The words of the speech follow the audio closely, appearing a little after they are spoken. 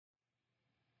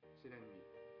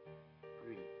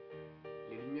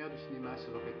lumière du cinéma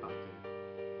se reflète par terre.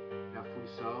 La foule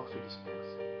sort, se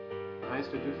disperse.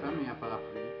 Restent deux femmes et un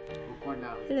parapluie au coin de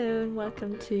la rue. Hello and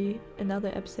welcome to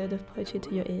another episode of Poetry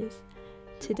to Your Ears.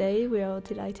 Today we are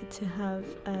delighted to have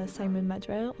Simon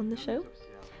Maddrell on the show.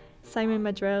 Simon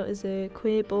Maddrell is a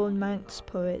queer-born Manx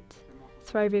poet,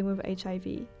 thriving with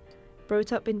HIV.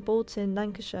 Brought up in Bolton,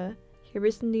 Lancashire, he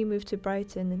recently moved to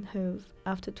Brighton and Hove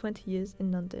after 20 years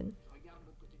in London.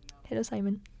 Hello,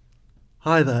 Simon.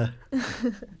 Hi there.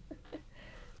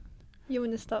 You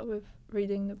want to start with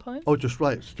reading the poem? Oh, just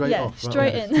right, straight off. Yeah,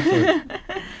 straight in. Sorry.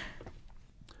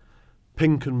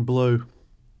 Pink and blue.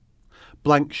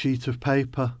 Blank sheet of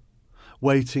paper,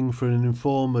 waiting for an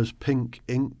informer's pink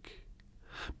ink.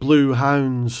 Blue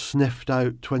hounds sniffed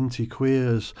out 20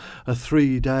 queers, a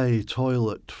 3-day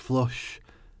toilet flush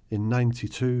in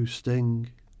 92 sting.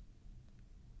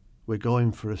 We're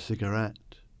going for a cigarette.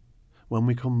 When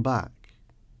we come back,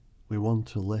 we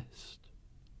want a list.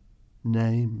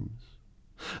 Names.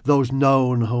 Those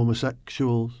known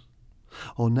homosexuals.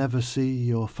 Or never see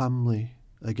your family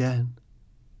again.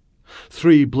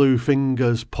 3 blue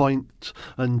fingers point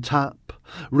and tap,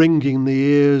 ringing the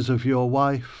ears of your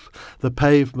wife. The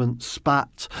pavement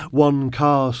spat, 1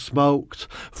 car smoked,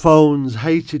 phones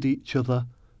hated each other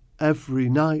every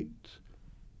night.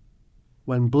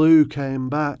 When blue came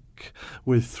back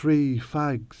with 3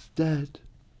 fags dead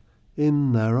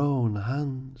in their own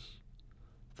hands,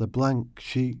 the blank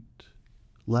sheet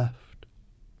left.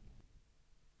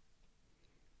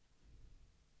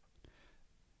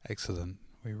 Excellent.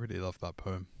 We really love that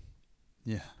poem.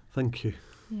 Yeah. Thank you.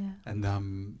 Yeah.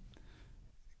 And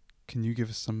can you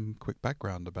give us some quick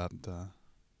background about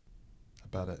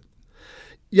it?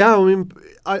 Yeah, I mean,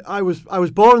 I was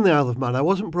born in the Isle of Man. I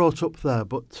wasn't brought up there,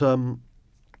 but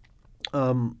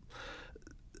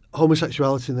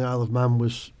homosexuality in the Isle of Man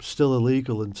was still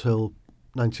illegal until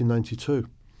 1992.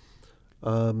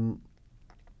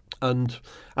 And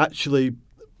actually,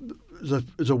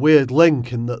 there's a weird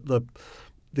link in that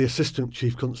the Assistant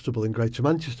Chief Constable in Greater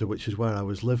Manchester, which is where I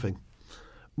was living,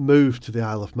 moved to the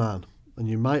Isle of Man. And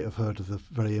you might have heard of the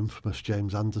very infamous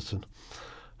James Anderson,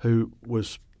 who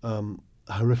was a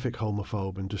horrific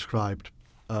homophobe and described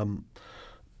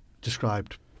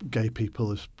gay people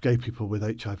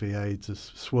with HIV/AIDS as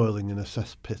swirling in a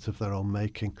cesspit of their own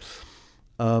making,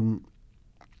 and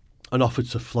offered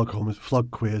to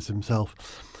flog queers himself.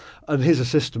 And his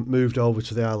assistant moved over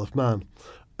to the Isle of Man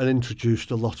and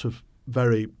introduced a lot of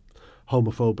very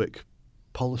homophobic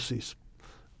policies.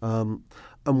 And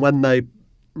when they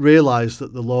realised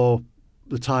that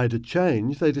the tide had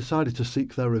changed, they decided to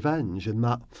seek their revenge in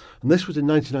that. And this was in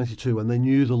 1992 when they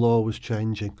knew the law was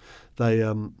changing. They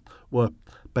were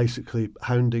basically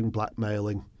hounding,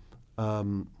 blackmailing,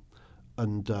 and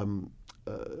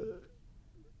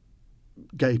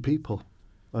gay people.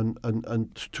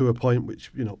 And to a point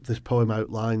which, this poem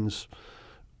outlines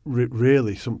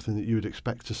really something that you would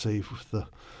expect to see with the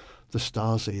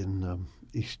Stasi in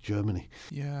East Germany.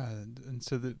 Yeah, and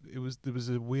so there was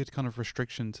a weird kind of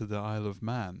restriction to the Isle of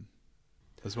Man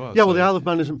as well. Yeah, so well, the Isle of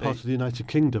Man isn't part of the United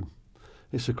Kingdom.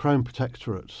 It's a Crown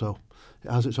Protectorate, so it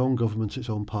has its own government, its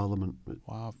own parliament.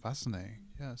 Wow, fascinating.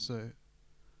 Yeah, so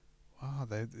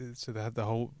they had the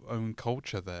whole own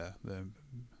culture there.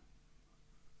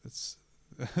 It's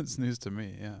news to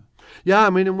me. Yeah. Yeah, I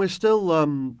mean, and we're still.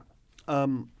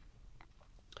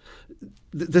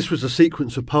 This was a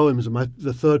sequence of poems, and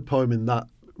the third poem in that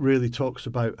really talks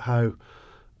about how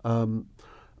I'm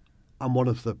one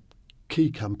of the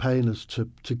key campaigners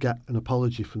to get an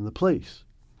apology from the police,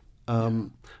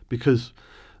 because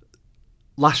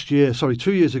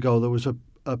 2 years ago there was a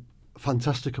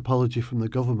fantastic apology from the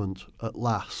government at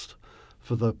last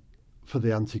for the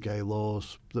anti-gay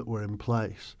laws that were in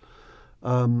place,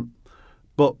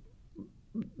 but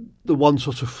the one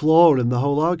sort of flaw in the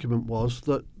whole argument was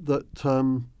that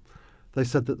they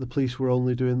said that the police were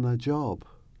only doing their job,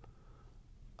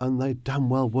 and they damn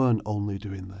well weren't only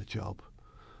doing their job.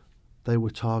 They were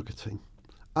targeting,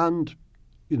 and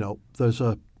there's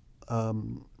I've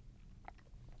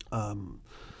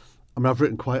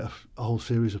written quite a whole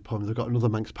series of poems. I've got another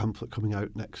Manx pamphlet coming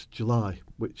out next July,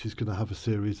 which is going to have a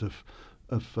series of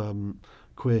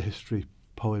queer history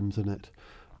poems in it,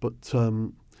 but.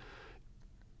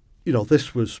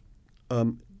 This was,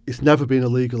 it's never been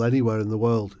illegal anywhere in the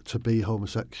world to be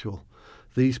homosexual.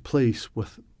 These police were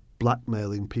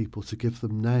blackmailing people to give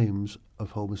them names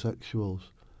of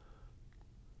homosexuals.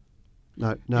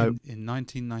 Now, in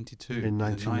 1992, in the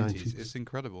 90s, it's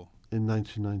incredible. In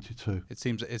 1992, it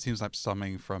seems like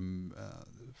something from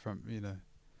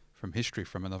history,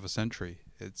 from another century.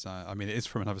 It's it is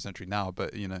from another century now,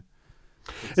 but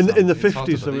In the it's hard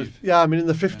to 50s, there was believe. in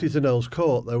the 50s in Earl's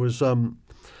Court there was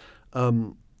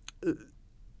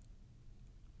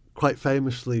quite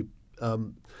famously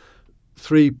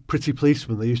three pretty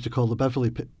policemen they used to call the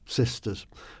Beverley sisters,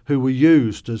 who were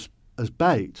used as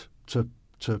bait to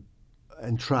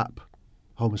entrap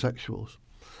homosexuals.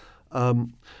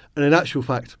 And in actual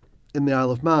fact, in the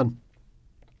Isle of Man,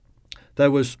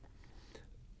 there was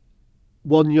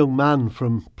one young man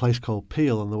from a place called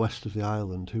Peel on the west of the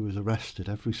island who was arrested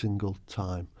every single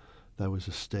time there was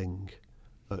a sting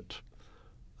at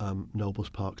Nobles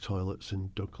Park toilets in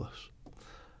Douglas.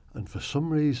 And for some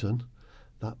reason,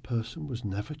 that person was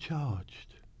never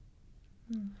charged.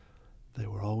 They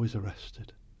were always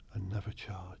arrested and never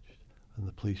charged, and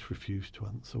the police refused to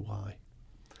answer why.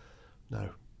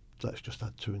 Now, let's just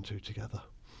add two and two together.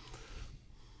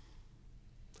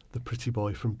 The pretty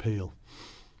boy from Peel.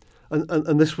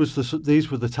 And these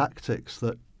were the tactics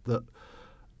that the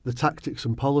tactics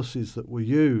and policies that were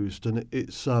used, and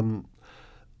it's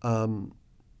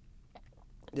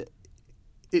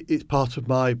part of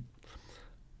my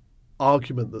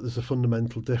argument that there's a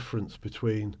fundamental difference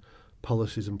between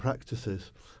policies and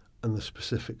practices and the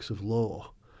specifics of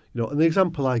law. And the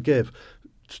example I give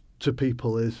to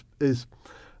people is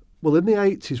well, in the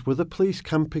 80s, were the police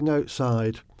camping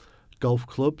outside golf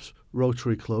clubs,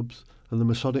 Rotary clubs, and the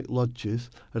Masonic lodges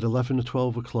at 11 or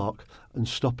 12 o'clock and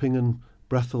stopping and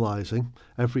breathalyzing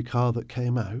every car that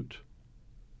came out?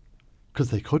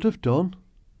 Because they could have done,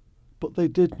 but they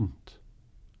didn't.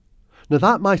 Now,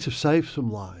 that might have saved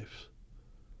some lives,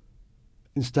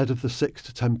 instead of the 6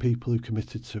 to 10 people who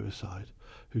committed suicide,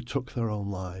 who took their own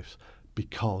lives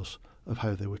because of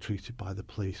how they were treated by the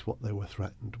police, what they were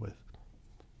threatened with.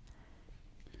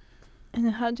 And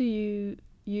how do you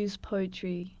use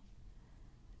poetry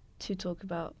to talk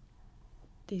about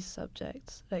these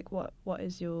subjects? Like, what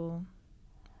is your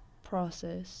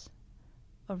process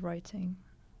of writing?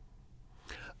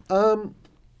 Well,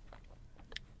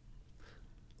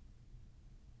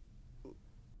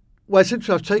 it's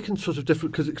interesting. I've taken sort of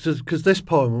different, because this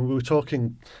poem, when we were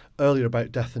talking earlier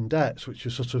about death and debts, which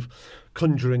is sort of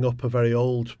conjuring up a very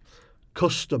old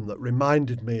custom that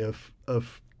reminded me of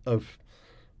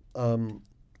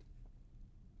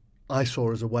I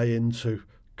saw as a way into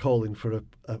calling for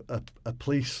a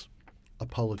police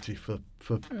apology for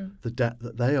the debt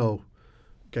that they owe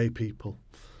gay people.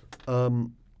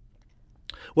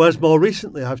 Whereas more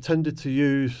recently, I've tended to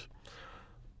use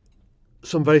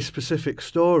some very specific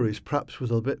stories, perhaps with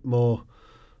a bit more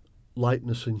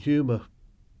lightness and humour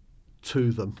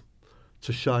to them,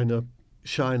 to shine a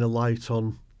light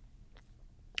on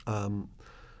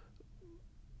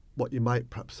what you might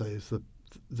perhaps say is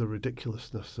the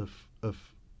ridiculousness of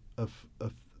the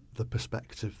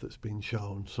perspective that's been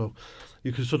shown. So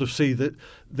you can sort of see that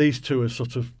these two are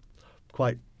sort of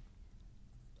quite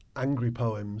angry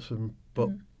poems, but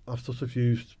I've sort of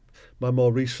used my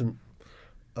more recent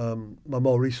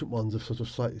ones have sort of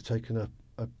slightly taken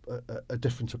a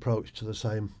different approach to the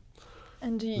same.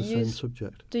 And do you same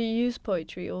subject. Do you use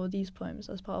poetry or these poems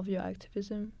as part of your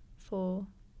activism for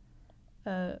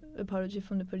apology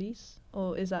from the police,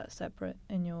 or is that separate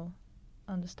in your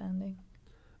understanding?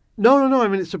 No. I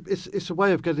mean, it's a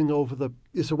way of getting over the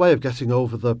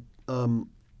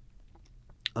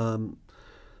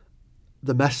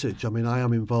message. I mean, I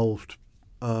am involved.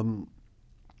 I've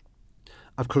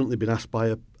currently been asked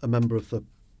by a member of the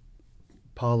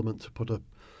Parliament to put a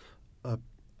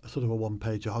sort of a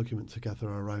one-page argument together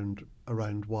around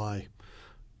why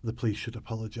the police should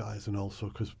apologise, and also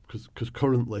because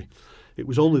currently it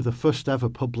was only the first ever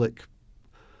public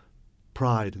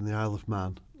Pride in the Isle of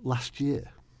Man last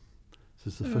year.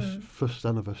 This is the first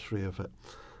anniversary of it,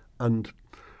 and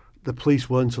the police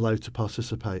weren't allowed to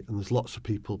participate, and there's lots of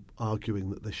people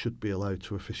arguing that they should be allowed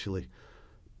to officially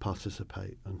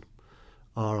participate. And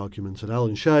our argument, and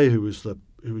Alan Shea, who is the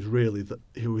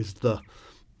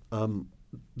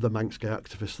Manx gay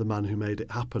activist, the man who made it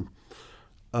happen,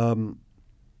 are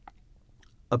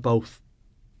both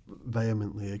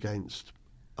vehemently against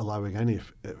allowing any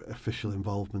official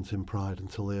involvement in Pride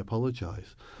until they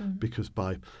apologise, because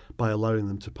by allowing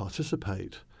them to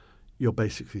participate, you're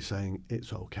basically saying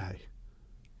it's okay,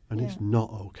 and it's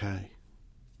not okay.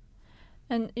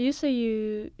 And you say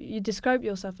you describe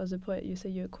yourself as a poet. You say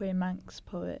you're a queer Manx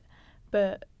poet,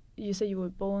 but you say you were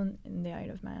born in the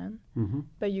Isle of Man,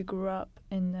 but you grew up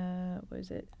in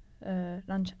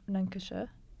Lancashire.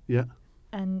 Yeah.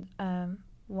 And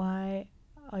why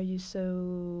do you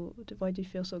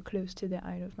feel so close to the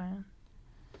Isle of Man?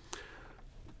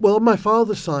 Well, on my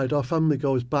father's side, our family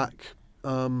goes back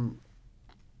to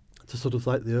sort of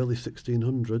like the early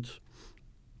 1600s,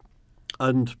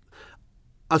 and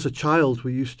as a child,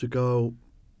 we used to go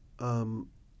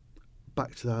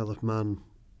back to the Isle of Man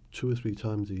 2 or 3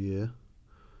 times a year,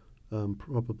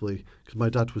 probably because my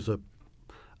dad was a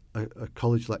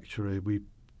college lecturer. We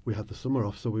had the summer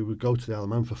off, so we would go to the Isle of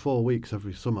Man for 4 weeks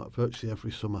every summer, virtually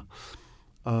every summer.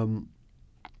 So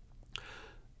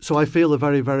I feel a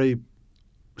very, very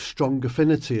strong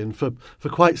affinity, and for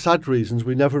quite sad reasons,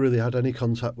 we never really had any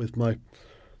contact with my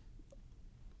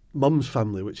mum's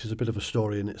family, which is a bit of a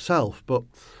story in itself. But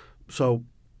so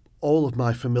all of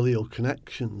my familial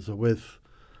connections are with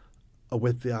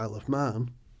the Isle of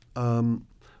Man, and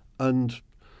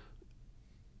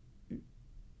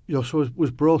so I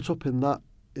was brought up in that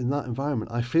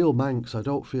environment. I feel Manx. I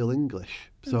don't feel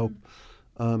English, so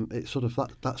it's sort of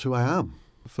that's who I am.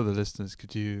 For the listeners,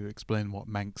 could you explain what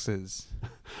Manx is?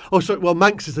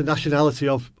 Manx is the nationality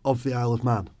of the Isle of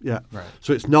Man. Yeah, right.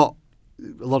 So it's not.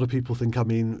 A lot of people think I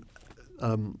mean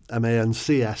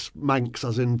MANCS, Manx,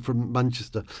 as in from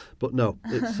Manchester, but no,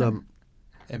 it's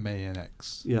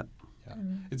MANX. Yeah.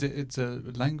 It's a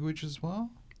language as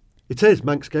well? It is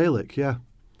Manx Gaelic, yeah,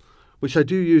 which I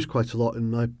do use quite a lot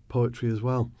in my poetry as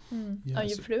well. Yeah, are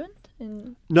you fluent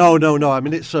in? No. I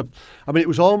mean, it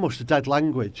was almost a dead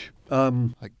language.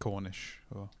 Like Cornish,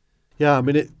 or yeah. I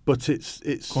mean, it's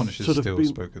Cornish is sort of still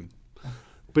spoken,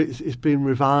 but it's been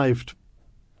revived.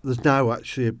 There's now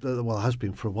actually, it has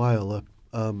been for a while,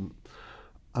 a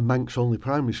Manx-only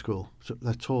primary school. So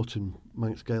they're taught in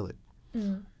Manx Gaelic.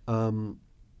 So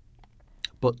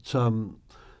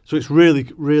it's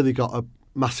really got a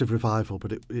massive revival.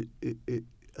 But it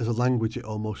as a language, it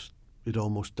almost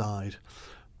died.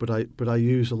 But I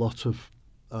use a lot of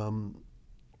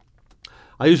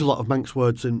Manx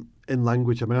words in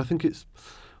language. I mean, I think it's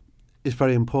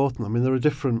very important. I mean, there are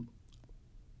different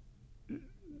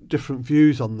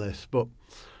views on this, but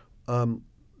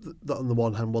that on the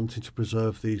one hand, wanting to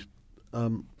preserve these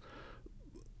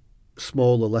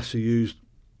smaller, lesser used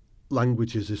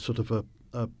languages is sort of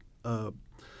a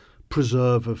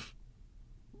preserve of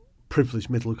privileged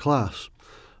middle class,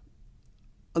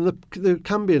 and there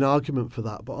can be an argument for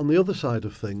that. But on the other side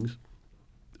of things,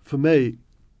 for me,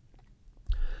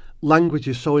 language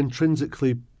is so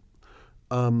intrinsically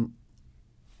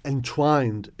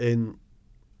entwined in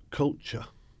culture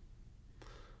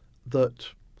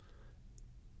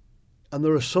and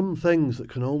there are some things that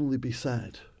can only be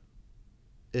said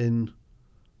in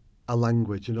a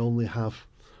language and only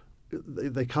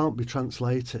they can't be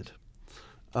translated.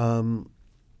 I mean,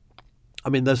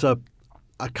 I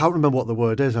can't remember what the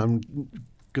word is. I'm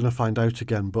going to find out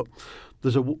again, but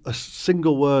there's a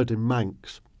single word in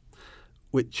Manx,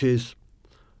 which is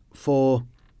for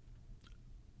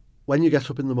when you get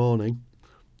up in the morning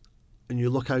and you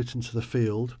look out into the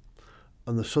field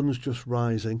and the sun's just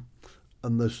rising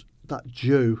and there's that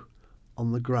dew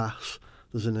on the grass.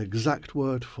 There's an exact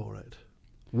word for it.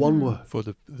 One word. For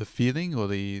the feeling or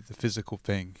the physical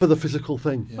thing? For the physical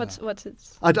thing. Yeah. What's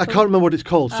it? I can't remember what it's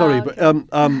called, sorry, okay. but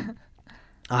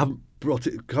I haven't brought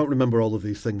it, can't remember all of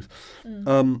these things.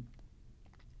 But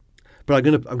I'm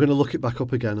gonna look it back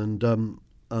up again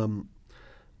and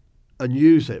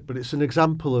use it. But it's an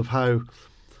example of how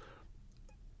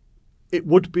it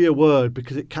would be a word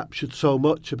because it captured so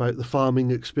much about the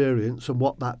farming experience and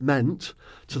what that meant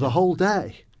to the whole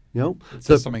day. You know, it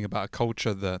says something about a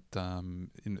culture that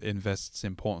invests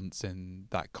importance in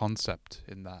that concept,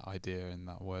 in that idea, in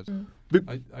that word.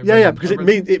 Because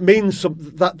it means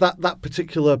that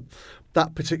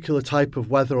particular type of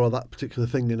weather or that particular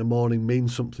thing in the morning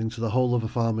means something to the whole of a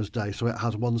farmer's day. So it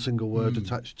has one single word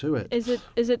attached to it. Is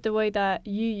it the way that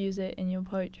you use it in your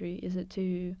poetry? Is it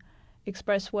to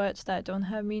express words that don't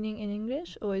have meaning in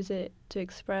English, or is it to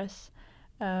express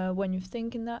when you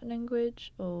think in that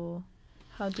language, or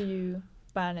how do you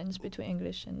balance between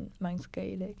English and Manx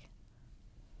Gaelic?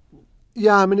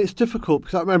 Yeah, I mean, it's difficult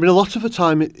because I mean, a lot of the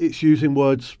time it's using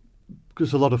words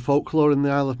because there's a lot of folklore in the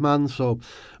Isle of Man. So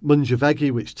Munjavegi,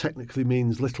 which technically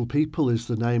means little people, is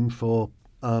the name for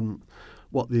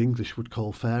what the English would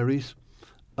call fairies.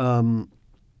 So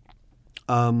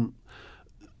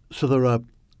there are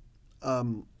a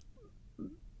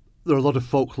lot of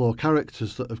folklore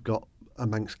characters that have got a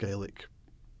Manx Gaelic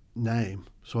name,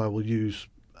 so I will use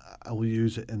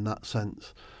it in that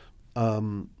sense.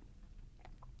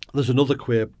 There's another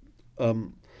queer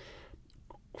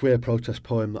protest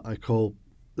poem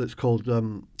that's called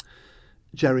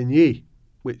Jerin Yi,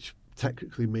 which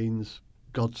technically means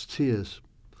God's tears,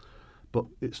 but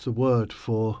it's the word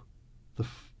for the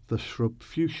shrub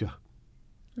fuchsia.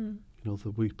 You know,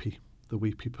 the weepy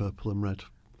purple and red.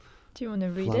 Do you want to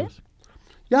read flowers. it?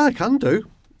 Yeah, I can do.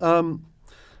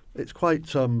 It's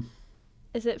quite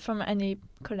Is it from any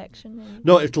collection?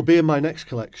 No, it'll be in my next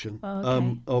collection, Oh,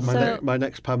 okay. or So- my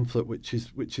next pamphlet, which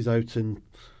is out in.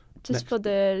 Just for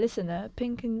the listener,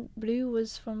 Pink and Blue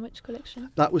was from which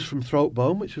collection? That was from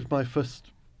Throatbone, which was my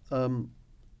first, my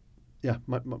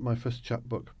first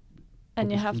chapbook.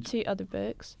 And you published have in- 2 other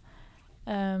books.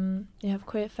 You have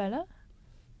Queer Fella.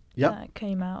 Yep. That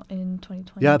came out in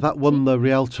 2020. Yeah, that won the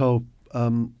Rialto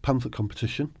pamphlet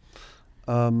competition.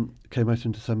 Came out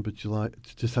in December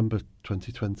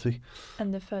 2020.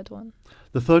 And the third one.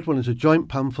 The third one is a joint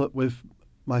pamphlet with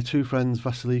my 2 friends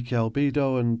Vasiliki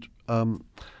Albedo and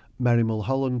Mary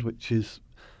Mulholland, which is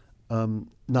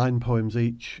 9 poems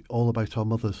each, all about our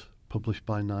mothers, published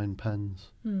by 9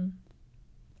 Pens. Hmm.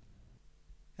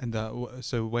 And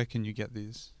so where can you get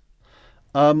these?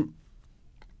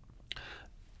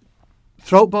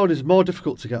 Throatbone is more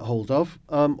difficult to get hold of,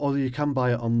 although you can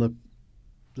buy it on the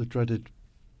dreaded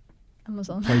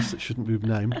Amazon. place that shouldn't be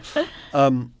named.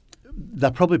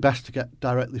 They're probably best to get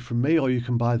directly from me, or you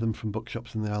can buy them from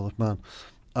bookshops in the Isle of Man.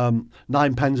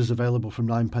 9 Pens is available from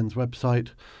 9 Pens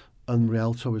website, and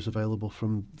Rialto is available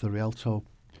from the Rialto.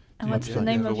 And Yeah, what's yeah. the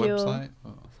name have of a your... website?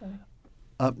 Sorry.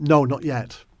 No, not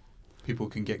yet. People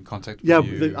can get in contact with Yeah,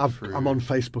 you. I'm on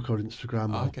Facebook or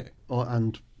Instagram, Okay.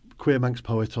 and Queer Manx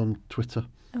Poet on Twitter.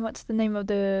 And what's the name of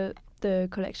the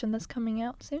collection that's coming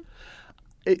out soon?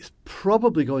 It's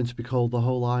probably going to be called The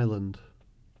Whole Island.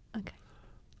 Okay.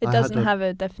 It I had doesn't have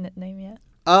a definite name yet.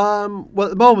 Well, at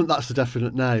the moment, that's the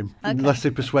definite name, Okay. unless they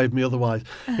persuade me otherwise.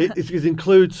 It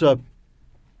includes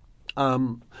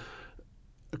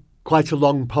quite a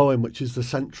long poem, which is the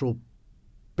central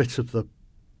bit of the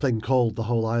thing called The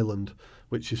Whole Island,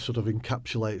 which is sort of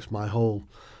encapsulates my whole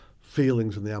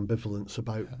feelings and the ambivalence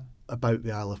about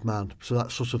the Isle of Man. So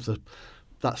that's sort of the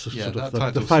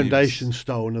foundation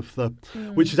stone of the,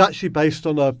 which is actually based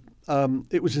on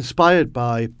it was inspired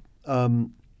by a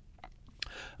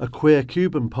queer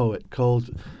Cuban poet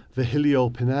called Virgilio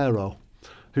Pinheiro,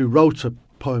 who wrote a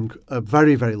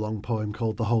very, very long poem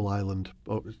called The Whole Island,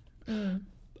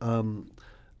 Anilsa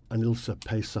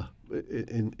Pesa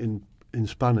in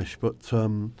Spanish. But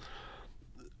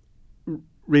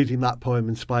reading that poem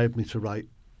inspired me to write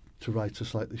a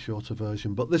slightly shorter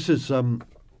version. But this is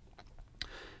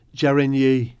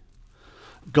Jerigny,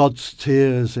 God's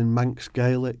Tears in Manx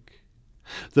Gaelic,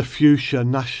 the fuchsia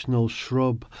national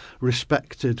shrub,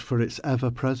 respected for its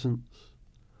ever-presence,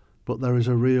 but there is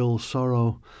a real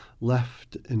sorrow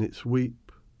left in its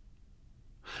weep.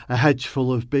 A hedge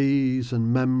full of bees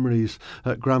and memories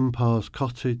at Grandpa's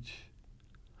cottage,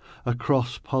 a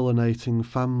cross-pollinating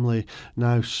family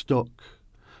now stuck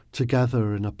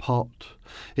together in a pot,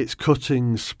 its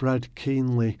cuttings spread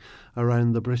keenly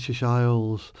around the British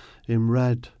Isles in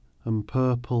red and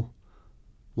purple,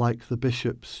 like the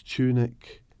bishop's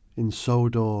tunic in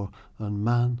Sodor and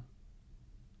Man.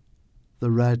 The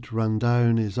red ran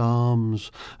down his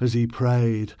arms as he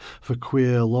prayed for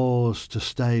queer laws to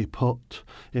stay put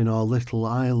in our little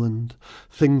island,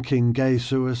 thinking gay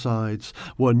suicides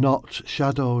were not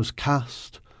shadows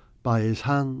cast by his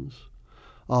hands,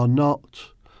 are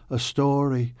not a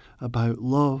story about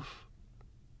love,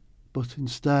 but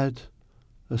instead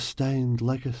a stained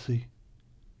legacy.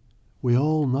 We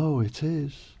all know it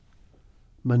is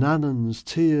Manannan's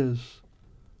tears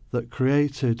that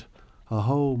created a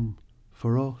home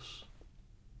for us.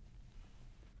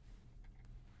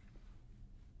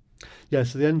 Yeah,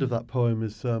 so the end of that poem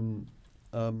is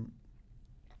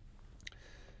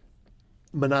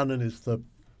Manannan is the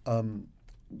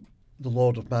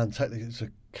Lord of Man. Technically, it's a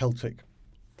Celtic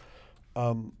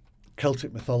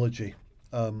mythology,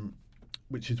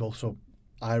 which is also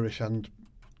Irish and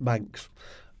Manx.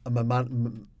 And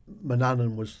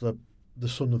Manannan was the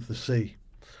son of the sea,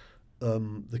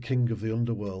 the king of the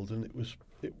underworld, and it was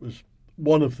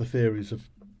one of the theories of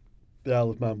the Isle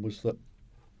of Man was that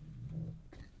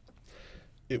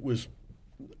it was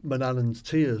Manannan's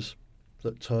tears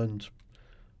that turned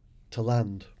to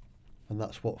land, and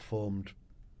that's what formed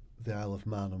the Isle of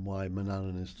Man, and why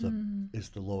Manannan is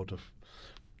the Lord of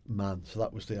Man. So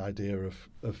that was the idea of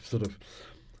sort of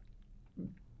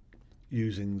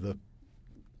using the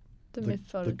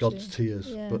mythology. God's tears.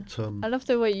 Yeah. But I love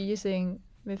the way you're using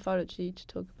mythology to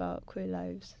talk about queer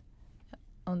lives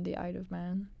on the Isle of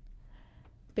Man,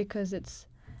 because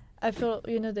I feel,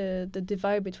 the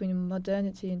divide between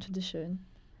modernity and tradition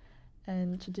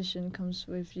comes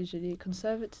with usually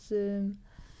conservatism,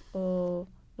 or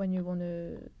when you want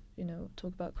to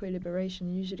talk about queer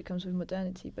liberation, usually comes with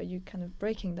modernity, but you're kind of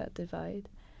breaking that divide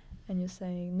and you're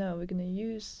saying, no, we're going to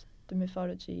use the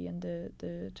mythology and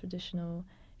the traditional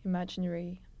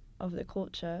imaginary of the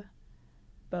culture,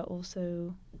 but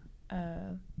also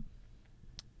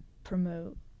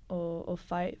promote or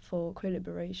fight for queer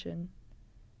liberation.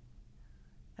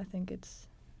 I think it's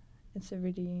a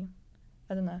really,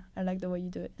 I don't know, I like the way you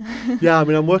do it. Yeah, I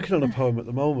mean, I'm working on a poem at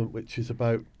the moment which is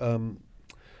about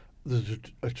there's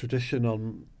a tradition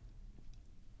on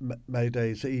May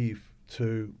Day's Eve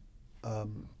to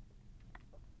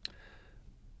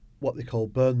what they call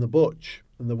burn the butch,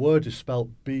 and the word is spelt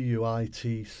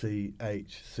Buitch,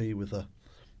 C with a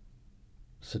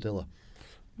cedilla.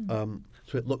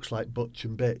 So it looks like butch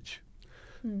and bitch,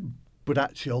 but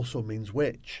actually also means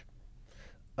witch.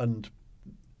 And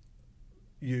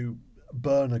you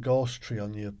burn a gorse tree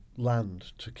on your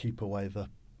land to keep away the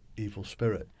evil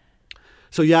spirit.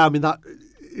 So yeah, I mean, that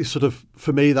is sort of,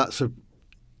 for me, that's a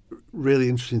really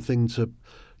interesting thing to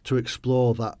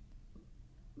explore, that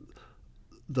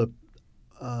the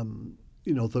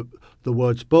the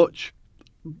words butch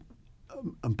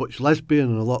and butch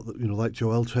lesbian, and a lot that, like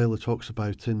Joelle Taylor talks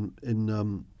about in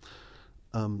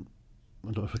I don't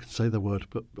know if I can say the word,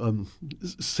 but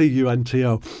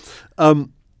CUNTO,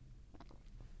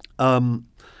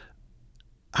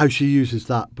 how she uses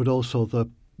that, but also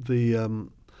the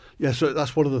so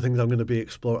that's one of the things I'm going to be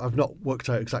exploring. I've not worked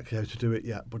out exactly how to do it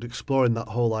yet, but exploring that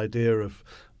whole idea of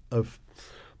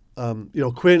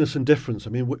queerness and difference.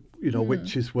 I mean,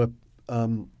 witches were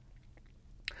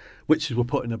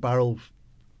put in a barrel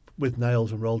with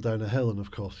nails and rolled down a hill, and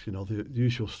of course, the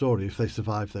usual story: if they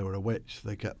survive, they were a witch.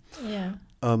 They get,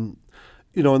 and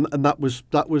that was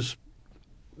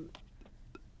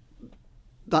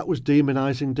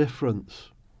demonising difference.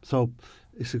 So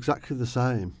it's exactly the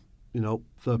same. The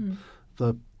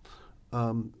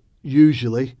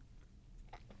usually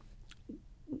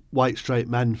white straight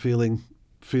men feeling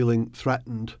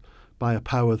threatened by a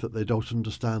power that they don't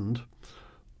understand,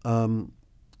 and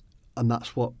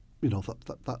that's what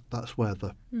that's where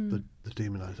the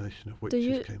demonisation of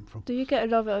witches came from. Do you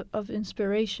get a lot of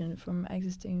inspiration from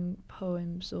existing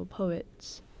poems or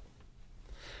poets?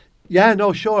 Yeah,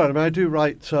 no, sure. I mean, I do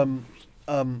write some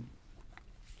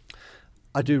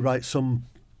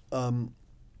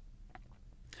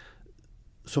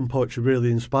poetry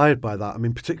really inspired by that. I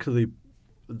mean, particularly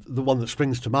the one that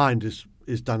springs to mind is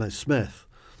Danez Smith,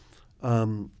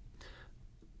 the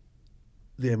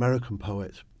American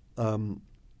poet.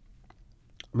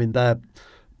 I mean, they're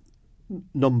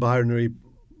non-binary,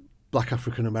 Black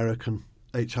African American,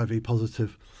 HIV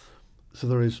positive. So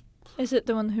there is. Is it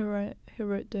the one who wrote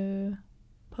the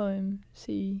poem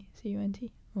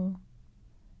CUNT? Or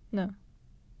no,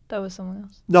 that was someone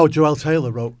else. No, Joelle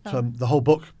Taylor wrote the whole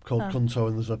book called Cunto,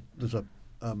 and there's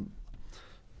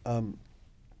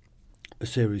a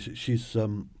series. She's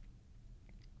a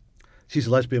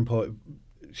lesbian poet.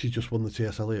 She just won the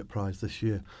T.S. Eliot Prize this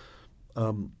year.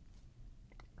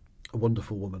 A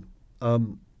wonderful woman.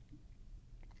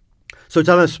 So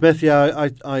Danez Smith, yeah,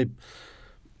 I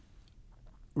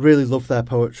really love their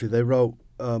poetry. They wrote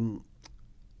an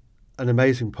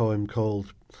amazing poem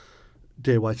called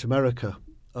Dear White America,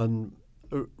 and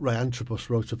Ray Antrobus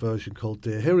wrote a version called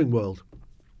Dear Hearing World.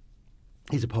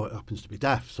 He's a poet who happens to be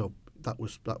deaf, so that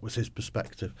was his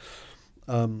perspective.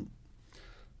 So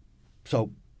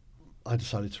I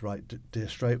decided to write Dear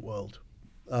Straight World.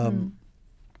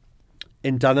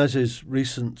 In Danez's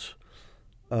recent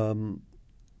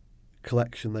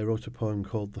collection, they wrote a poem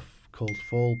called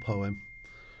Fall Poem,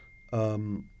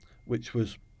 which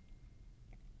was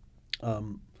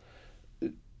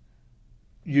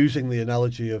using the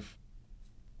analogy of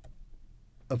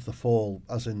the fall,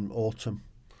 as in autumn,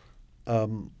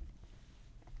 to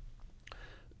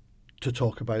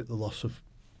talk about the loss of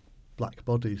black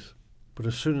bodies. But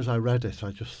as soon as I read it, I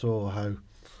just saw how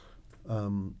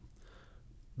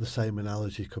the same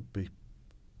analogy could be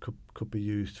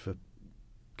used for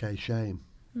gay shame.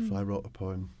 So I wrote a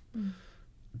poem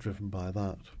driven by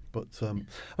that. But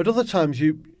at other times,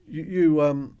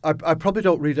 I probably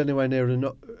don't read anywhere near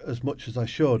as much as I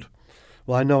should.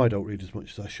 Well, I know I don't read as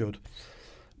much as I should.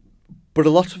 But a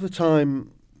lot of the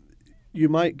time, you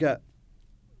might get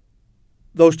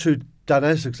those two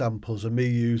Danez examples of me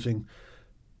using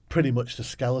pretty much the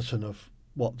skeleton of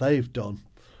what they've done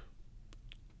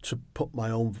to put my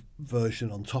own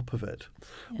version on top of it.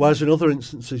 Yeah. Whereas in other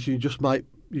instances, you just might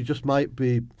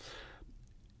be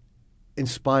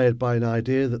inspired by an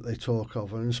idea that they talk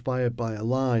of, or inspired by a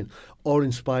line, or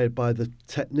inspired by the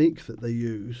technique that they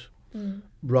use,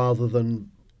 rather than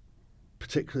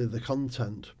particularly the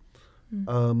content.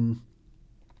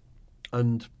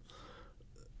 And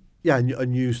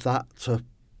use that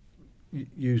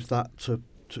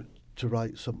to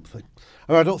write something.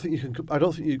 I mean, I don't think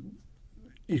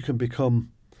you can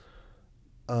become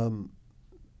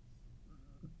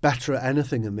better at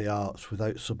anything in the arts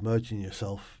without submerging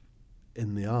yourself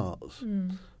in the arts.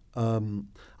 I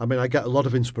mean, I get a lot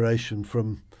of inspiration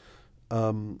from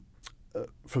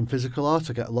physical art.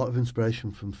 I get a lot of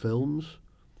inspiration from films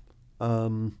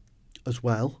as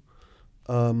well.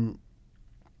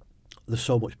 There's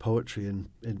so much poetry in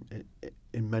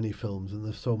many films, and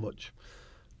there's so much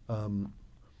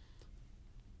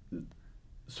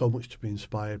to be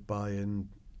inspired by in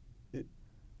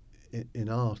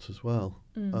art as well.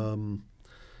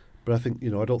 But I think,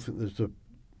 I don't think there's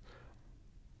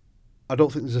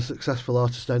a successful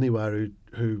artist anywhere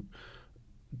who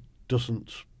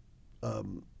doesn't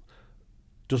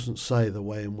say the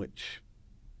way in which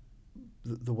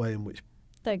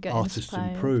they get artists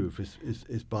inspired. improve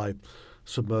is by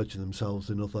submerging themselves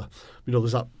in other.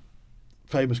 There's that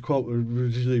famous quote.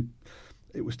 Originally,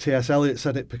 it was T.S. Eliot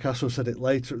said it. Picasso said it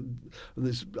later. And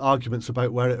there's arguments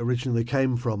about where it originally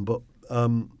came from, but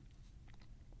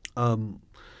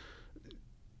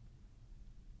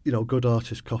good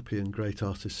artists copy and great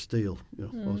artists steal,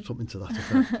 or something to that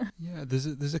effect. Yeah,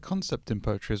 there's a concept in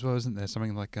poetry as well, isn't there?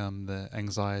 Something like the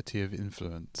anxiety of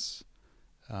influence.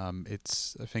 I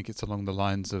think it's along the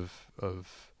lines of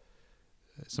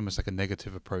it's almost like a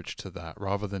negative approach to that,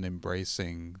 rather than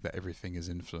embracing that everything is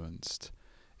influenced.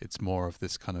 It's more of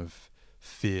this kind of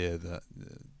fear that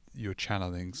you're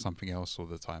channeling something else all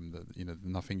the time. That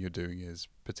nothing you're doing is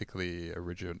particularly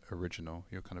original.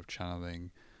 You're kind of channeling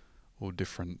all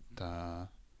different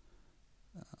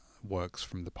works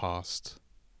from the past.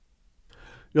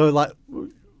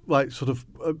 Like sort of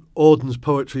Auden's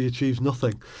poetry achieves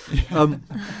nothing.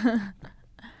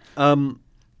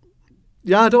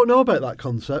 Yeah, I don't know about that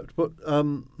concept, but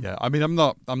yeah, I mean, I'm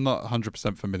not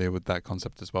 100% familiar with that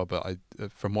concept as well. But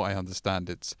from what I understand,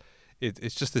 it's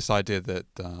just this idea that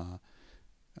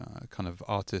kind of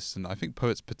artists, and I think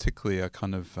poets particularly, are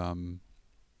kind of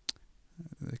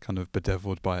they're kind of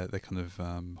bedeviled by it. They're kind of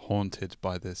haunted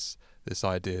by this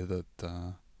idea that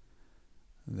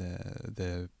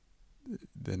they're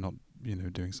not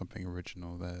doing something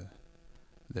original.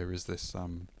 There is this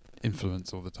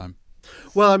influence all the time.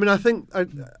 Well, I mean, I think it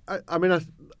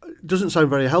doesn't sound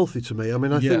very healthy to me. I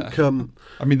mean, I think. I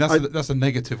mean, that's a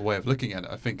negative way of looking at it.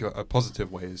 I think a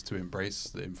positive way is to embrace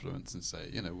the influence and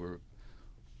say, we're.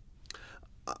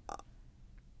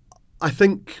 I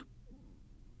think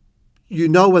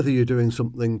whether you're doing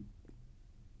something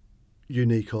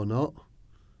unique or not,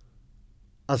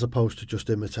 as opposed to just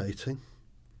imitating.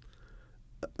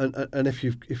 And if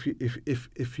you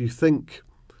think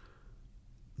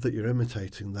that you're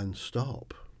imitating, then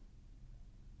stop,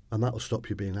 and that will stop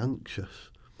you being anxious.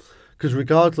 Because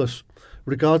regardless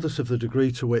of the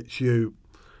degree to which you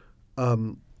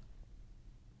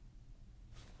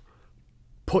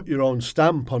put your own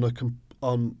stamp on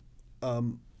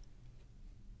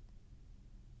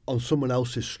someone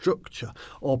else's structure,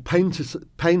 or paint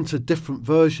a different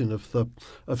version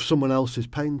of someone else's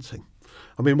painting.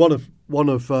 I mean, one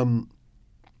of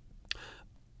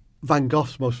Van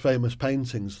Gogh's most famous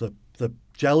paintings, the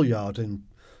Gel Yard in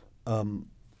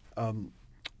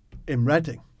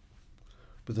Reading,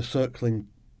 with the circling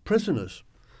prisoners,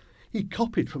 he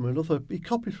copied from a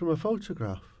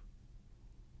photograph.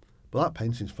 But that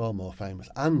painting's far more famous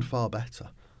and far better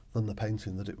than the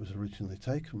painting that it was originally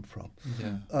taken from.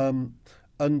 Yeah.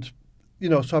 And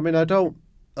so I mean, I don't.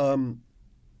 From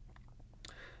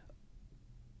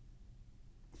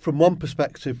one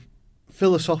perspective,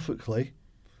 philosophically,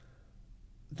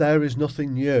 there is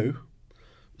nothing new.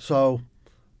 So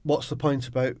what's the point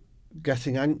about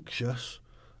getting anxious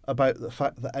about the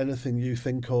fact that anything you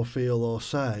think or feel or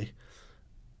say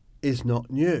is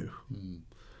not new?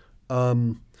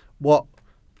 What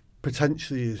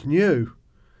potentially is new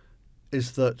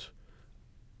is that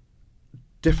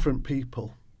different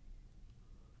people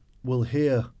will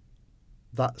hear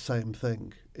that same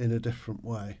thing in a different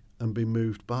way and be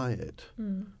moved by it.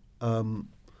 And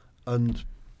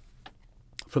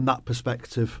from that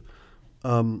perspective,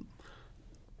 that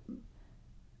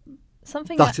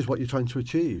is what you're trying to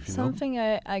achieve. Something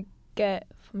I get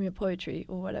from your poetry,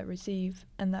 or what I receive,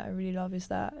 and that I really love, is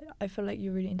that I feel like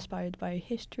you're really inspired by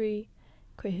history,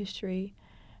 queer history,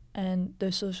 and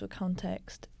the social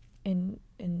context in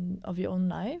of your own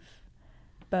life,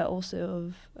 but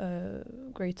also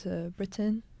of Greater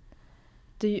Britain.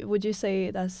 Would you say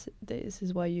this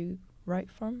is where you write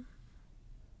from?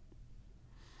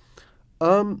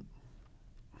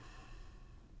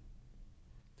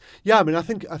 Yeah, I mean, I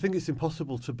think it's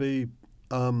impossible to be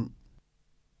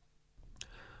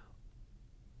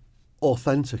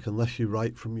authentic unless you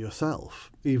write from yourself,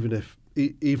 even if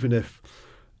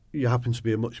you happen to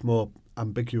be a much more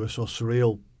ambiguous or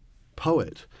surreal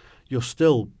poet, it's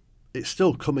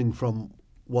still coming from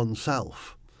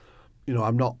oneself. You know,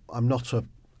 I'm not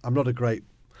a great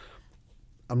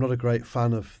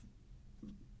fan of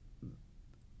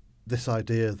this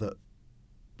idea that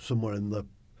somewhere in the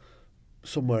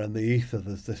ether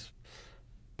there's this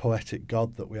poetic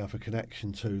God that we have a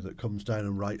connection to that comes down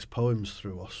and writes poems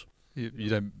through us. You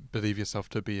don't believe yourself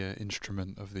to be an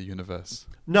instrument of the universe?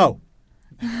 No.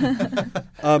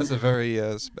 That's a very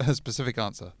specific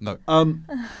answer. No.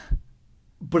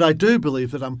 But I do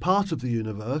believe that I'm part of the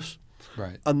universe,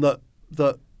 Right. and that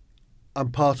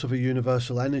I'm part of a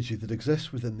universal energy that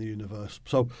exists within the universe.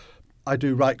 So I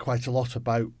do write quite a lot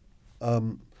about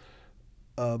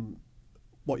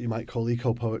what you might call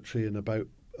eco-poetry, and about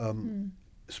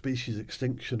species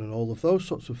extinction and all of those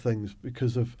sorts of things,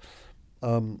 because of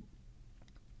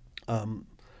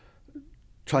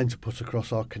trying to put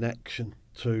across our connection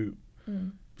to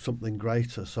something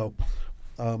greater. So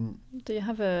do you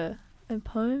have a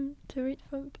poem to read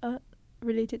from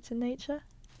related to nature?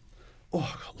 Oh,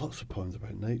 I've got lots of poems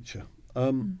about nature.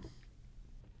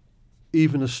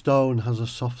 Even a stone has a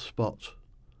soft spot,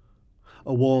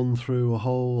 a worn through a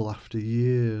hole after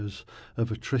years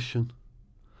of attrition,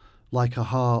 like a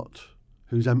heart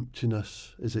whose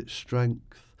emptiness is its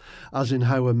strength, as in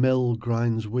how a mill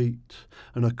grinds wheat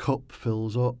and a cup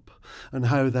fills up, and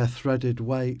how their threaded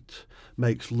weight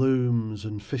makes looms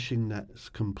and fishing nets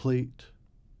complete.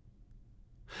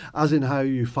 As in how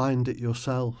you find it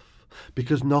yourself,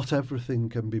 because not everything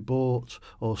can be bought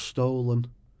or stolen,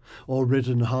 or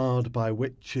ridden hard by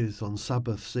witches on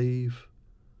Sabbath's Eve.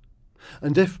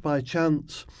 And if by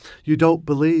chance you don't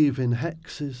believe in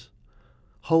hexes,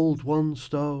 hold one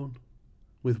stone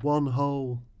with one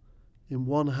hole in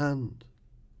one hand,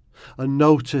 and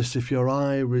notice if your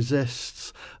eye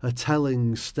resists a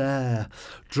telling stare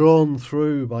drawn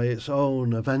through by its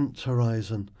own event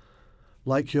horizon,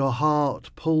 like your heart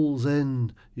pulls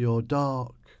in your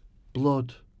dark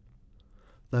blood,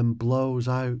 then blows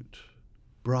out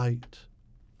bright.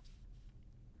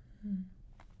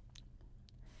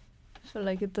 I feel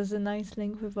like it does a nice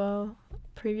link with our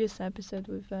previous episode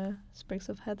with Sprigs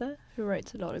of Heather, who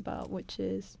writes a lot about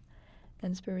witches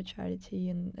and spirituality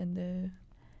and the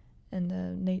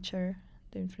nature,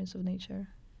 the influence of nature.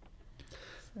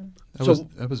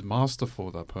 That was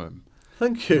masterful, that poem.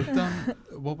 Thank you.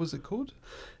 What was it called?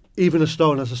 Even a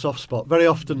stone has a soft spot. Very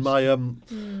often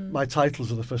my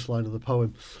titles are the first line of the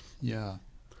poem. Yeah.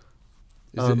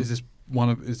 Is this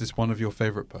one of your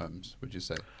favourite poems, would you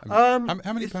say? I mean,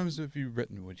 how many poems have you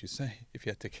written, would you say, if you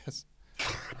had to guess?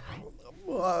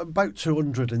 About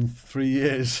 200 in 3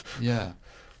 years. Yeah.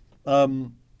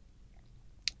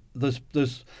 This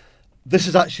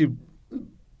has actually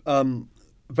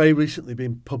very recently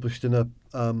been published in a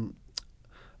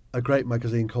great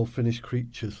magazine called Finnish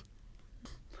Creatures.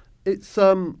 It's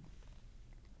I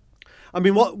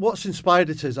mean, what's inspired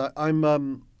it is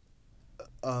I'm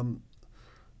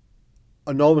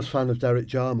enormous fan of Derek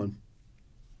Jarman,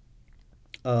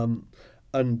 and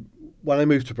when I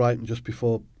moved to Brighton just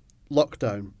before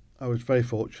lockdown, I was very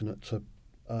fortunate to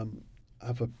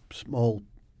have a small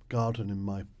garden in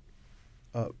my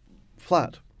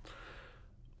flat,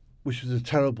 which was a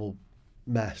terrible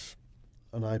mess,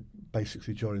 and I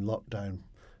basically during lockdown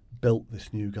built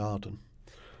this new garden,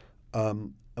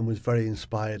 and was very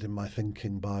inspired in my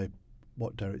thinking by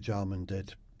what Derek Jarman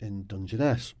did in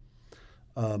Dungeness.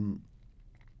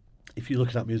 If you're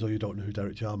looking at me as though you don't know who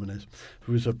Derek Jarman is,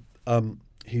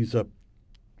 he's a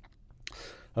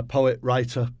poet,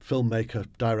 writer, filmmaker,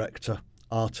 director,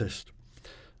 artist,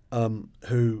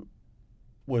 who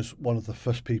was one of the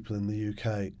first people in the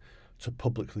UK to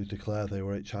publicly declare they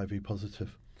were HIV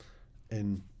positive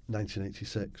in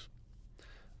 1986.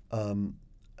 And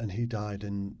he died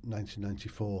in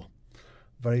 1994.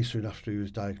 Very soon after he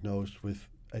was diagnosed with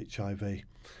HIV,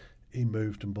 he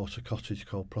moved and bought a cottage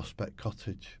called Prospect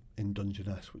Cottage in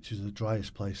Dungeness, which is the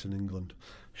driest place in England,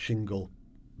 shingle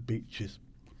beaches.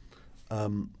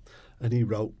 And he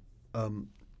wrote a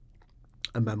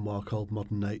memoir called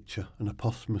Modern Nature and a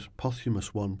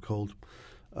posthumous one called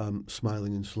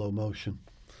Smiling in Slow Motion.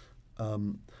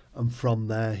 And from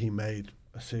there he made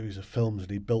a series of films, and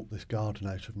he built this garden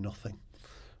out of nothing.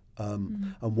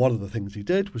 And one of the things he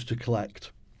did was to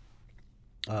collect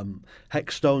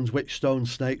hex stones, witch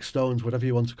stones, snake stones, whatever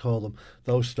you want to call them,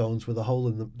 those stones with a hole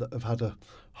in them that have had a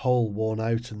hole worn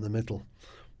out in the middle.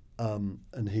 And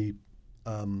he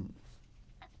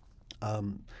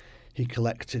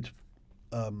collected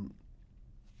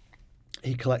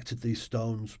these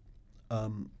stones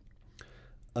and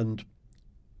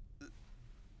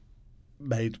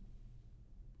made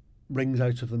rings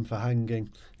out of them for hanging.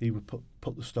 He would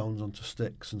put the stones onto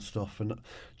sticks and stuff. And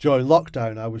during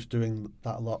lockdown, I was doing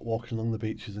that a lot, walking along the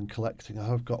beaches and collecting.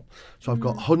 I've got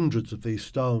hundreds of these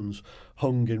stones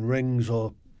hung in rings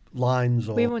or lines.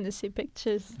 Or we want to see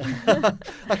pictures.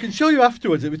 I can show you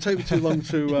afterwards. It would take me too long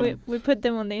to. We put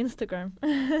them on the Instagram.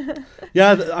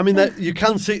 Yeah, I mean you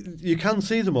can see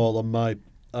them all on my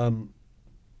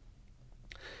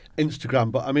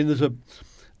Instagram. But I mean,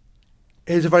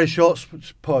 here's a very short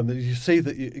poem that you see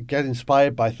that you get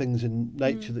inspired by things in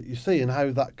nature that you see and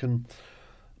how that can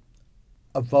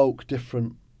evoke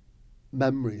different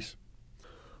memories.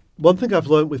 One thing I've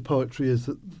learnt with poetry is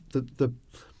that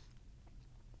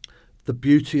the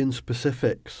beauty in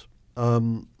specifics.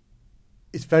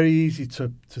 It's very easy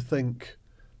to think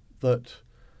that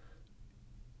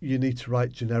you need to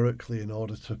write generically in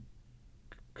order to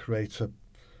create a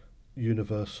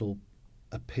universal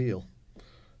appeal,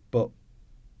 but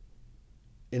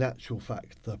in actual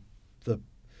fact, the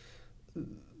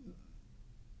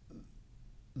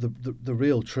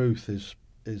real truth is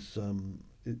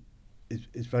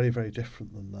very, very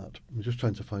different than that. I'm just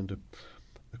trying to find a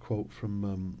quote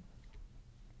from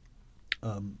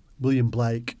William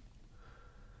Blake,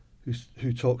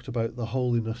 who talked about the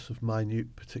holiness of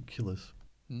minute particulars.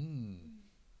 The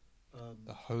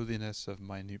holiness of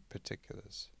minute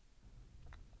particulars,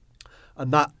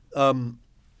 and that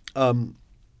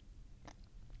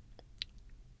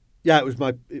yeah, it was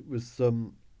my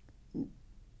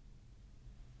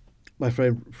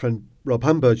friend Rob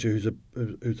Hamburger, who's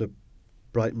a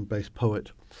Brighton-based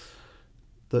poet,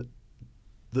 that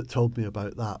told me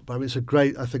about that. But I mean,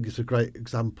 I think it's a great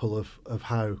example of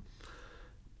how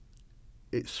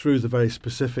it's through the very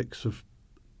specifics of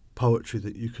poetry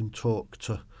that you can talk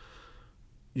to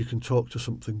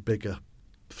something bigger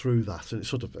through that, and it's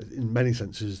sort of, in many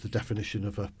senses, the definition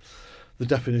of an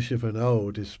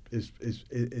ode is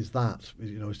that,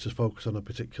 you know, is to focus on a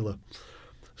particular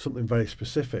something very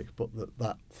specific, but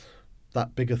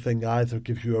that bigger thing either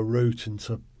gives you a route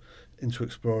into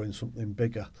exploring something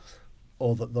bigger,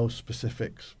 or that those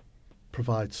specifics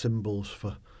provide symbols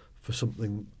for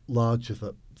something larger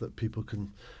that people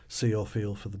can see or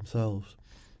feel for themselves.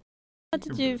 How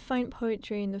did you find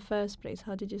poetry in the first place?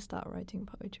 How did you start writing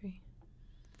poetry?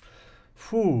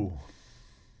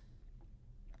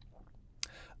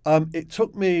 It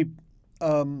took me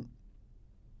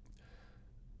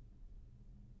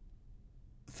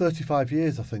 35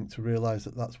 years, I think, to realise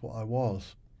that that's what I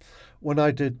was. When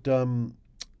I did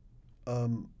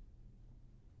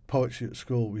poetry at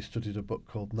school, we studied a book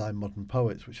called 9 Modern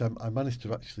Poets, which I managed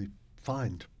to actually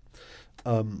find.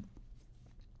 I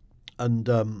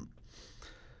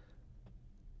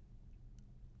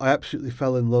absolutely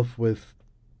fell in love with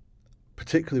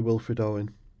particularly Wilfred Owen.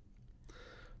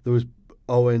 There was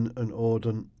Owen and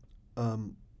Auden,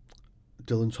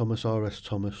 Dylan Thomas, R.S.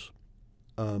 Thomas,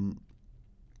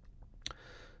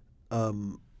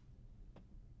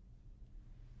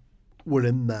 were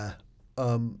in there,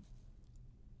 and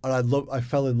I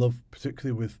fell in love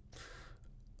particularly with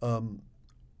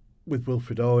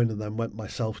Wilfred Owen, and then went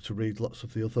myself to read lots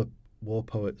of the other war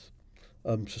poets,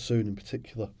 Sassoon in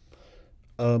particular,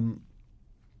 and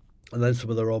then some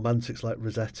of the romantics like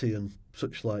Rossetti and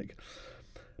such like.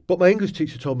 But my English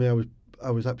teacher told me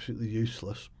I was absolutely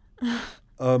useless,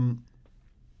 and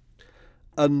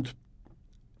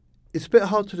it's a bit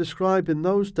hard to describe. In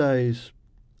those days,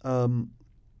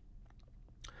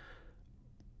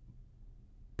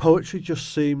 poetry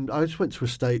just seemed. I just went to a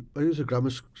state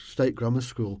grammar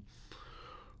school,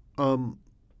 but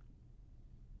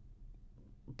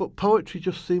poetry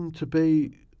just seemed to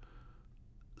be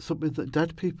something that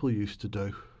dead people used to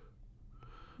do,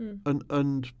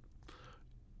 and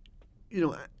you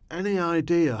know, any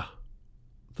idea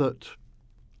that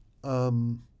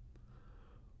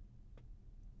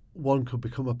one could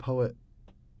become a poet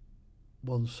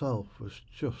oneself was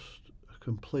just a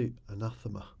complete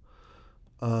anathema.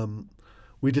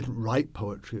 We didn't write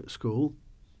poetry at school,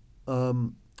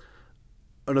 and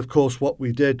of course what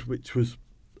we did, which was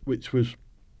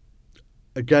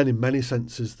again in many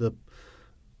senses the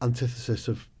antithesis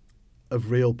of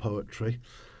real poetry,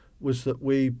 was that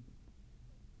we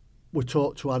were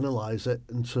taught to analyse it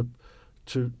and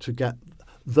to get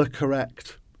the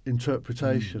correct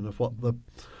interpretation of what the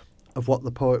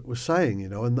poet was saying, you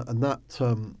know, and that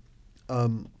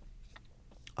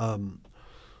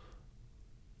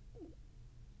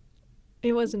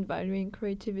it wasn't valuing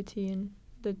creativity in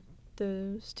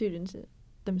the students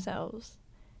themselves.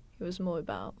 It was more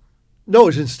about it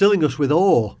was instilling us with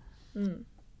awe, and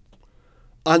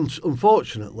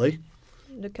unfortunately,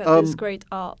 look at this great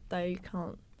art that you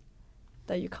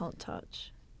can't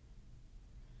touch.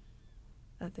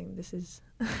 I think this is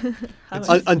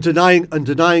and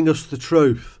denying us the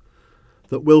truth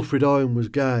that Wilfred Owen was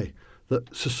gay,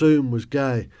 that Sassoon was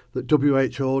gay, that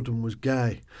W.H. Auden was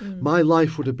gay. My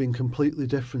life would have been completely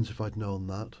different if I'd known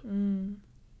that.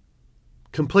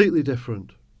 Completely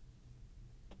different.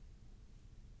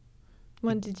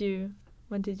 When did you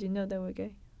know they were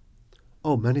gay?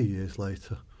 Oh, many years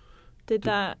later. Did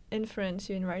that influence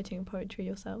you in writing poetry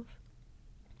yourself?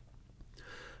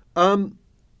 Well,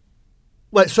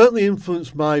 it certainly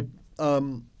influenced my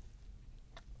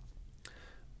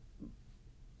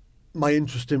my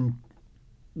interest in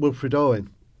Wilfred Owen.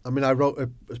 I mean, I wrote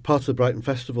as part of the Brighton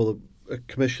Festival, a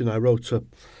commission. I wrote a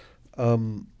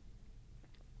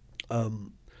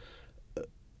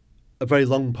very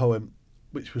long poem,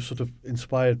 which was sort of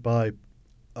inspired by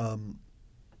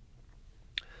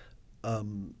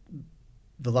the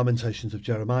Lamentations of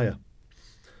Jeremiah,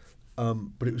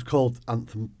 but it was called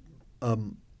Anthem,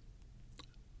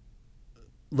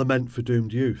 Lament for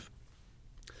Doomed Youth,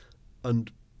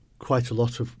 and quite a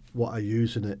lot of what I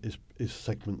use in it is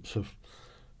segments of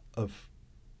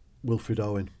Wilfred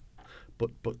Owen,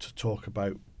 but to talk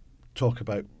about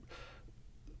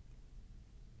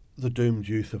the doomed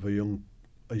youth of a young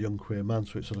queer man.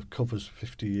 So it sort of covers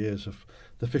 50 years of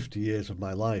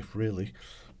my life, really.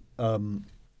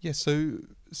 Yeah. So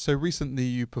recently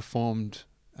you performed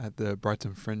at the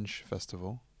Brighton Fringe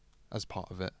Festival as part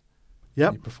of it.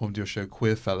 Yeah. You performed your show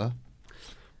Queer Fella.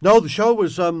 No, the show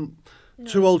was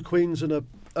Two Old Queens and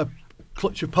a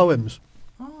clutch of poems.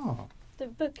 Oh. The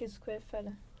book is Queer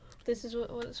Fella. This was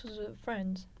with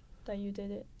friends that you did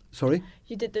it. Sorry?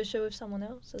 You did the show with someone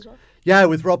else as well? Yeah,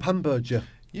 with Rob Hamburger.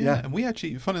 Yeah, and we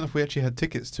actually, funny enough, we actually had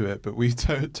tickets to it, but we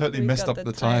totally messed up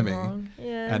the timing. Wrong.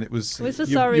 Yeah. And it was... We're so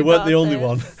sorry you weren't about the only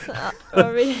this.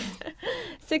 one.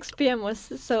 6 p.m. was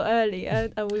so early.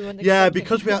 And we weren't Yeah, expecting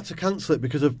because we had to cancel it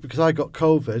because I got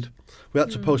COVID. We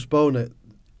had to postpone it.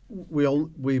 We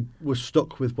were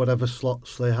stuck with whatever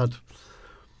slots they had.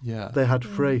 Yeah. They had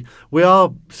free. We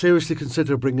are seriously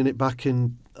considering bringing it back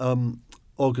in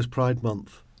August Pride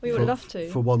Month. We would love to.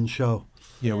 For one show.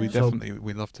 Yeah, we'd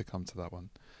love to come to that one.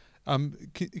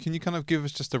 Can you kind of give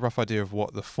us just a rough idea of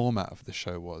what the format of the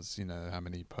show was? You know, how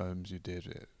many poems you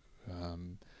did, how?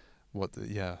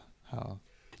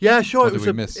 Yeah, sure. What did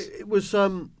we miss? It was,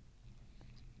 I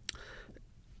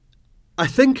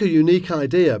think, a unique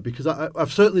idea because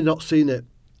I've certainly not seen it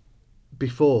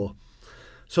before.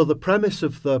 So the premise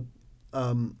of the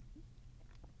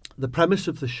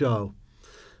show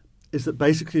is that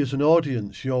basically, as an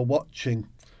audience, you're watching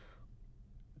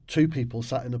two people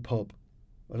sat in a pub,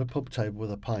 at a pub table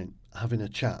with a pint, having a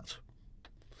chat.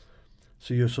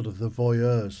 So you're sort of the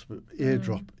voyeurs,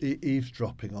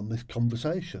 eavesdropping on this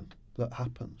conversation that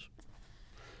happens.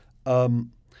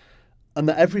 And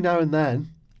that every now and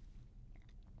then,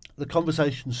 the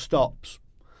conversation stops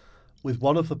with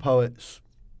one of the poets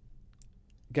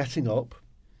getting up,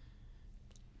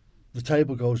 the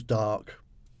table goes dark,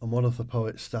 and one of the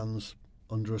poets stands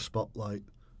under a spotlight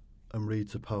and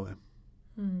reads a poem.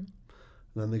 And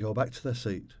then they go back to their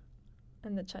seat,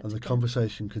 and the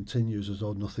conversation continues as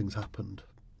though nothing's happened.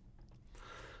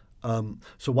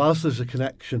 So whilst there's a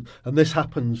connection, and this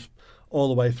happens all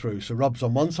the way through, so Rob's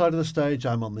on one side of the stage,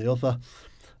 I'm on the other,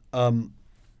 and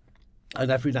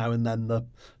every now and then the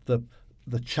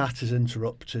chat is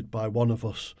interrupted by one of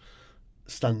us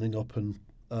standing up and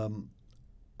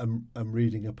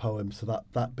reading a poem. So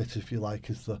that bit, if you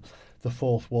like, is the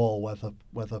fourth wall, where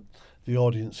the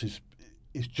audience is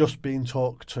just being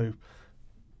talked to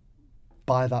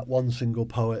by that one single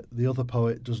poet. The other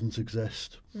poet doesn't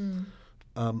exist, and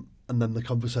then the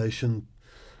conversation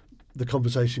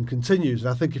continues. And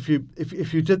I think if you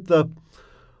did the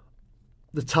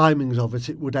timings of it,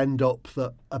 it would end up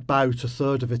that about a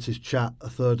third of it is chat, a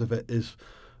third of it is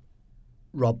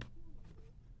Rob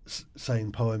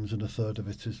saying poems, and a third of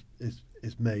it is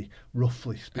me,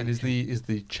 roughly speaking. And is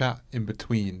the chat in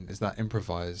between, is that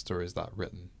improvised or is that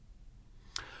written?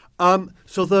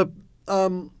 So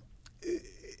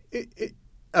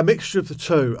a mixture of the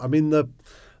two. I mean, the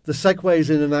segues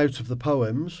in and out of the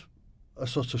poems are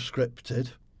sort of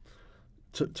scripted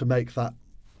to make that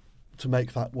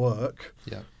work.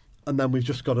 Yeah. And then we've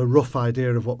just got a rough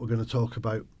idea of what we're going to talk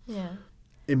about. Yeah.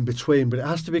 In between, but it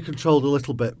has to be controlled a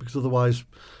little bit because otherwise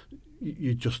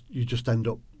you just end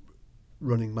up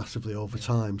running massively over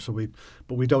time. So we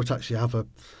don't actually have a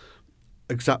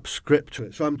exact script to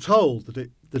it. So I'm told that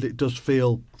it does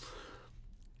feel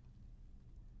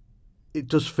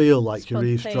like you're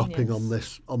eavesdropping on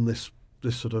this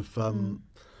sort of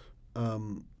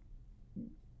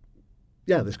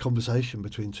this conversation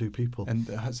between two people. And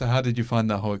so how did you find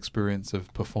that whole experience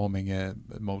of performing it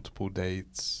at multiple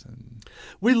dates? And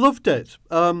We loved it.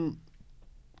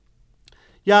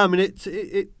 Yeah, I mean, it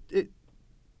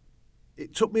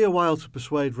took me a while to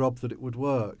persuade Rob that it would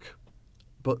work,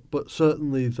 but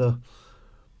certainly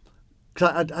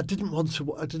cause I didn't want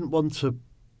to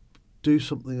do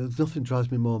something. There's nothing drives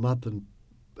me more mad than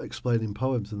explaining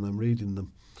poems and then reading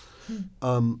them.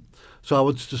 So I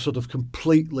wanted to sort of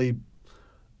completely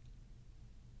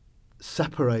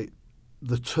separate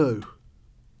the two,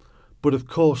 but of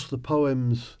course the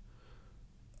poems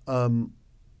are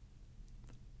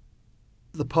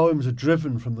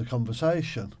driven from the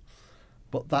conversation,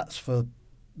 but that's for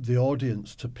the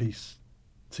audience to piece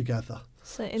together.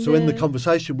 So in the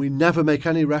conversation, we never make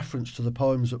any reference to the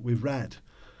poems that we've read.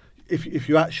 If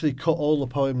you actually cut all the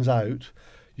poems out,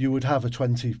 you would have a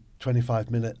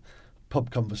 25 minute pub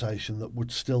conversation that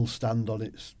would still stand on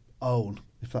its own,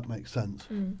 if that makes sense.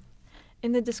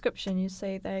 In the description, you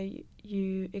say that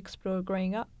you explore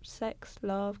growing up, sex,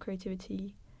 love,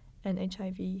 creativity, and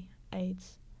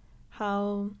HIV/AIDS.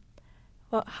 How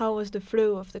was the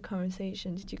flow of the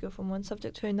conversation? Did you go from one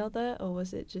subject to another, or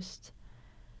was it just?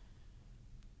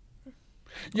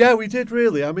 Yeah, we did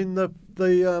really. I mean,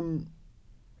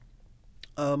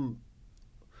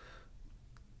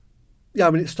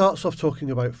 it starts off talking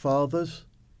about fathers,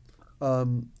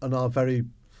 and our very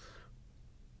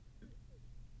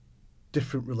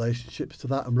different relationships to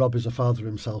that. And Rob is a father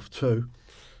himself too,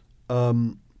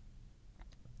 and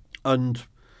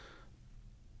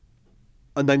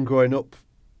then growing up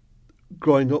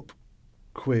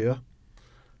queer.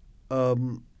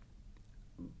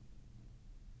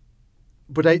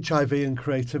 But HIV and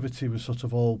creativity was sort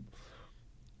of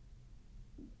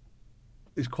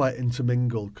is quite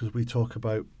intermingled, because we talk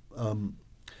about a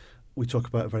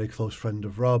very close friend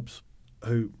of Rob's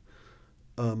who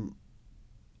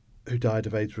died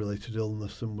of AIDS-related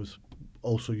illness and was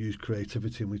also used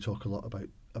creativity, and we talk a lot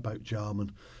about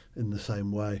Jarman in the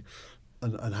same way,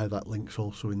 and how that links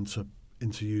also into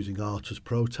using art as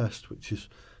protest, which is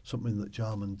something that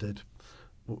Jarman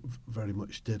very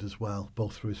much did as well,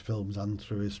 both through his films and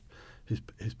through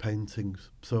his paintings.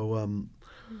 So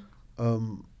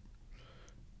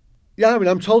yeah, I mean,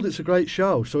 I'm told it's a great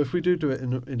show. So if we do it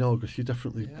in August, you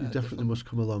definitely must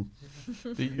come along.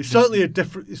 It's certainly It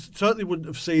certainly wouldn't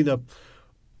have seen a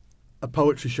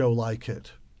poetry show like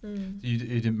it. You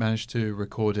didn't manage to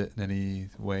record it in any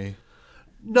way?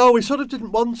 No, we sort of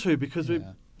didn't want to, because we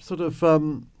sort of. I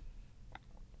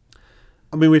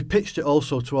mean, we've pitched it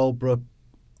also to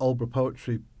Aldeburgh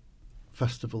Poetry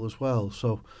Festival as well.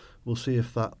 So we'll see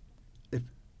if that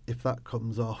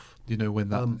comes off. Do you know when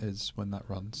that is? When that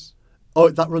runs? Oh,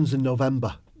 that runs in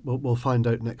November. We'll find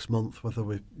out next month whether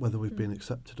we've been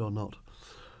accepted or not.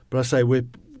 But I say we're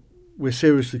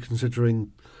seriously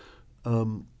considering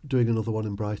doing another one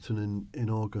in Brighton in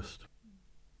August.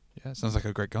 Yeah, sounds like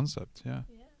a great concept. Yeah.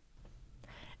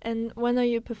 And when are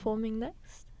you performing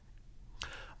next?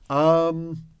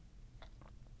 I've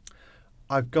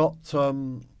got.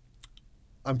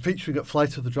 I'm featuring at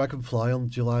Flight of the Dragonfly on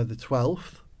July the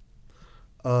 12th,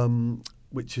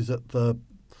 which is at the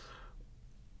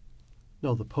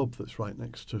pub that's right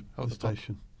next to the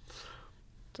station.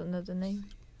 Don't know the name.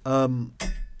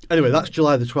 Anyway, that's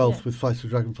July the 12th with Flight of the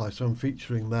Dragonfly, so I'm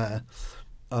featuring there.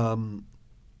 I'm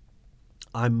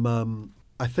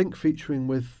I think featuring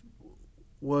with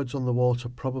Words on the Water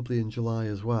probably in July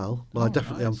as well. Well, I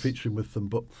definitely am featuring with them,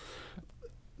 but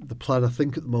the plan I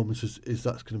think at the moment is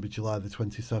that's going to be July the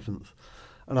 27th,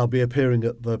 and I'll be appearing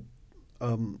at the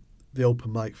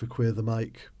open mic for Queer the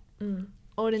Mic.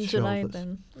 All in July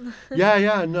then.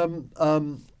 yeah,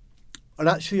 and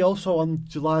actually also on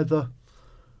July the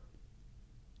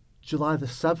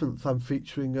 7th, I'm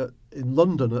featuring in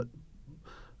London at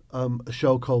a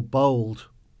show called Bold,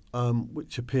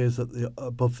 which appears at the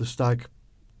Above the Stag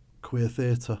Queer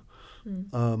Theatre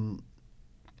in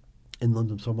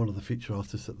London. So I'm one of the feature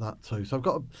artists at that too. So I've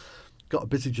got a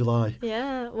busy July.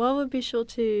 Yeah, well, we'll be sure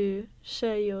to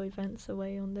share your events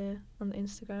away on the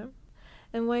Instagram.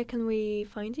 And where can we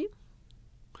find you?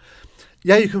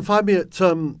 Yeah, you can find me at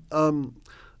Simon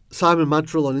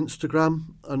Maddrell on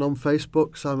Instagram and on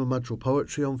Facebook, Simon Maddrell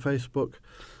Poetry on Facebook,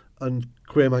 and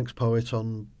Queer Manx Poet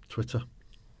on Twitter.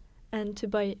 And to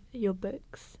buy your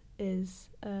books is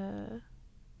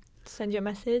send you a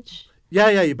message? Yeah,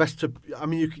 you're best to. I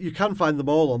mean, you can find them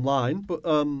all online, but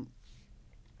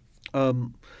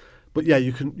yeah,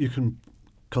 you can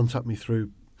contact me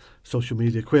through social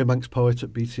media, Queer Manx Poet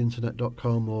at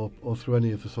btinternet.com, or through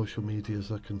any of the social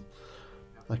medias. I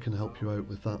can help you out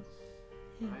with that.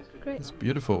 Yeah, great. It's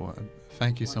beautiful.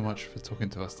 Thank you so much for talking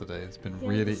to us today. It's been Yeah,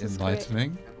 really this is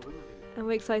enlightening. And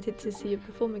we're excited to see you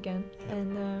perform again.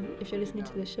 And if you're listening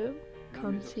to the show,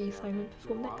 come see Simon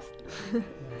perform next.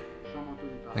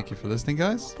 Thank you for listening,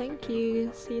 guys. Thank you.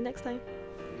 See you next time.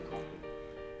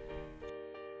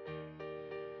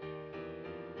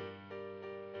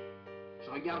 Je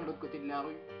regarde l'autre côté de la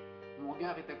rue. Mon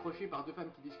regard est accroché par deux femmes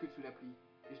qui discutent sous la pluie.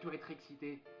 Et je dois être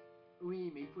excité.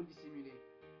 Oui, mais il faut le dissimuler.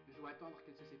 Je dois attendre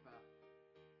qu'elles se séparent.